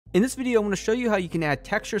In this video, I'm going to show you how you can add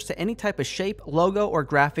textures to any type of shape, logo, or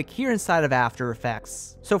graphic here inside of After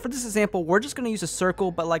Effects. So for this example, we're just going to use a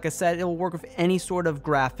circle, but like I said, it will work with any sort of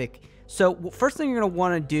graphic. So first thing you're going to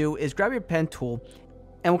want to do is grab your pen tool,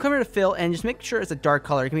 and we'll come here to fill and just make sure it's a dark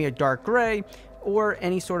color. It can be a dark gray or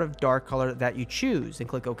any sort of dark color that you choose, and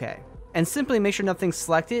click OK. And simply make sure nothing's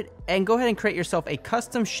selected, and go ahead and create yourself a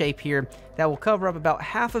custom shape here that will cover up about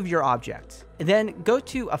half of your object. And then go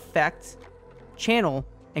to Effect, Channel,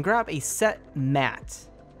 and grab a Set Matte.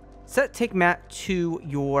 Set Take Matte to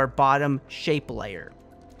your bottom shape layer.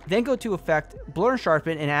 Then go to Effect, Blur and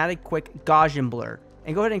Sharpen, and add a quick Gaussian Blur.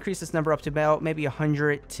 And go ahead and increase this number up to about maybe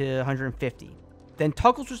 100 to 150. Then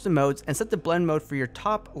toggle switch the modes and set the blend mode for your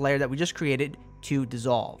top layer that we just created to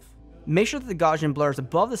dissolve. Make sure that the Gaussian Blur is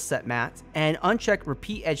above the Set Matte, and uncheck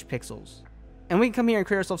Repeat Edge Pixels. And we can come here and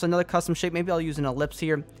create ourselves another custom shape. Maybe I'll use an ellipse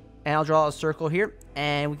here. And I'll draw a circle here,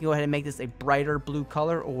 and we can go ahead and make this a brighter blue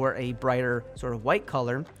color or a brighter sort of white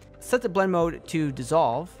color. Set the blend mode to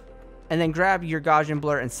dissolve, and then grab your Gaussian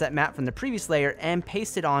Blur and Set Matte from the previous layer and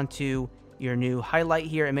paste it onto your new highlight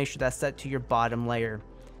here, and make sure that's set to your bottom layer.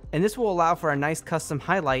 And this will allow for a nice custom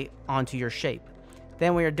highlight onto your shape.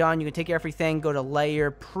 Then when you're done, you can take everything, go to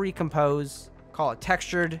Layer, Pre-Compose, call it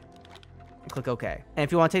Textured, and click OK. And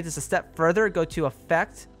if you want to take this a step further, go to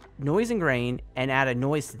Effect, Noise and Grain, and add a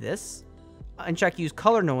noise to this. Uncheck Use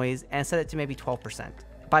Color Noise and set it to maybe 12%.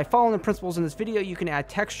 By following the principles in this video, you can add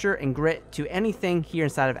texture and grit to anything here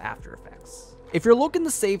inside of After Effects. If you're looking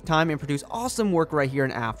to save time and produce awesome work right here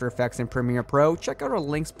in After Effects and Premiere Pro, check out our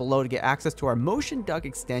links below to get access to our Motion Duck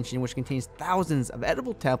extension, which contains thousands of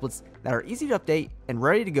editable templates that are easy to update and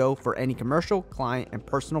ready to go for any commercial, client, and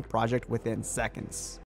personal project within seconds.